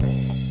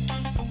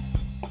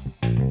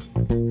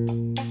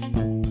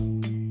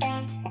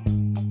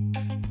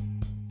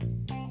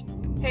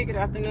Hey, good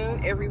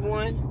afternoon,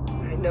 everyone.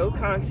 I know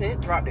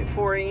content dropped at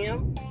 4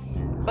 a.m.,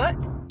 but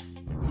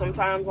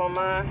sometimes on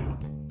my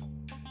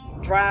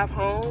drive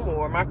home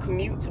or my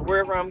commute to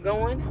wherever I'm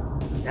going,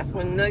 that's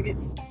when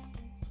nuggets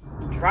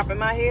drop in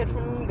my head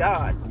from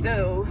God.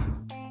 So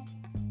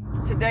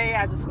today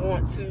I just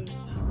want to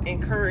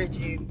encourage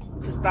you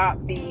to stop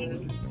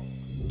being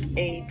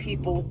a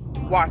people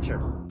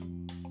watcher.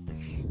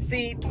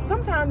 See,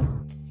 sometimes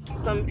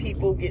some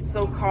people get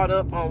so caught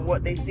up on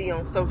what they see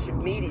on social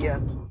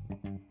media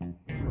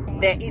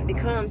that it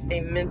becomes a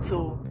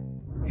mental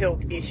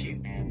health issue.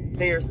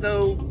 They are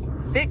so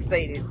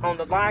fixated on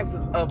the lives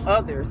of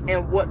others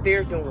and what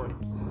they're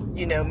doing.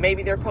 You know,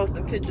 maybe they're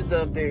posting pictures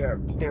of their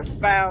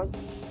spouse,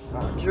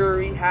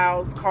 jewelry,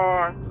 house,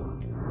 car,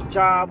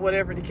 job,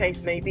 whatever the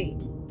case may be.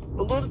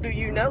 But little do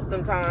you know,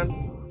 sometimes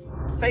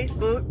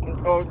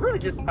Facebook, or really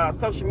just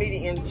social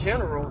media in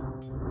general,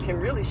 can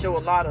really show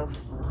a lot of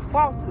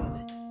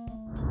falsehood.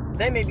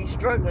 They may be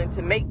struggling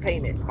to make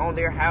payments on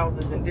their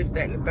houses and this,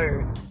 that, and the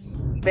third.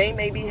 They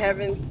may be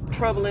having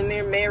trouble in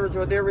their marriage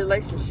or their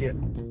relationship,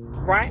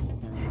 right?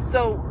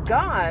 So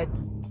God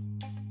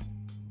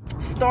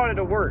started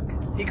a work.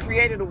 He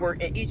created a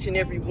work in each and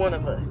every one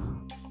of us.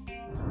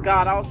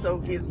 God also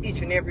gives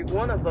each and every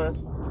one of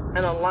us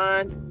an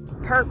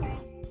aligned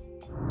purpose,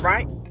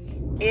 right?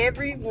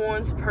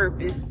 Everyone's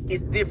purpose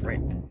is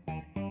different.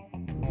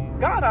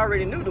 God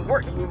already knew the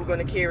work that we were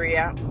going to carry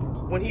out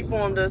when He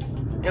formed us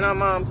in our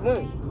mom's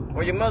womb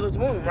or your mother's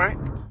womb, right?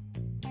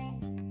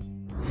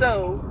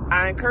 So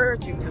I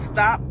encourage you to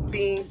stop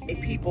being a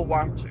people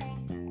watcher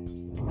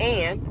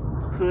and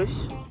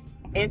push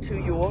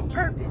into your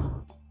purpose.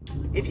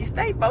 If you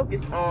stay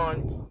focused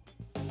on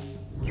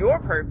your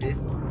purpose,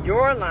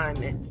 your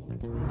alignment,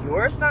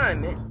 your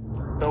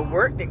assignment, the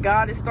work that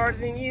God has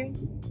started in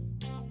you,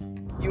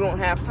 you won't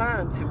have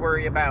time to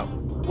worry about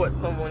what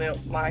someone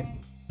else's life,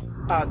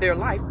 their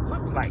life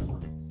looks like.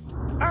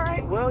 All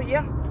right, well,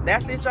 yeah,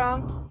 that's it,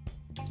 y'all.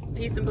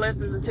 Peace and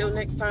blessings until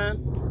next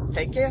time.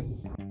 Take care.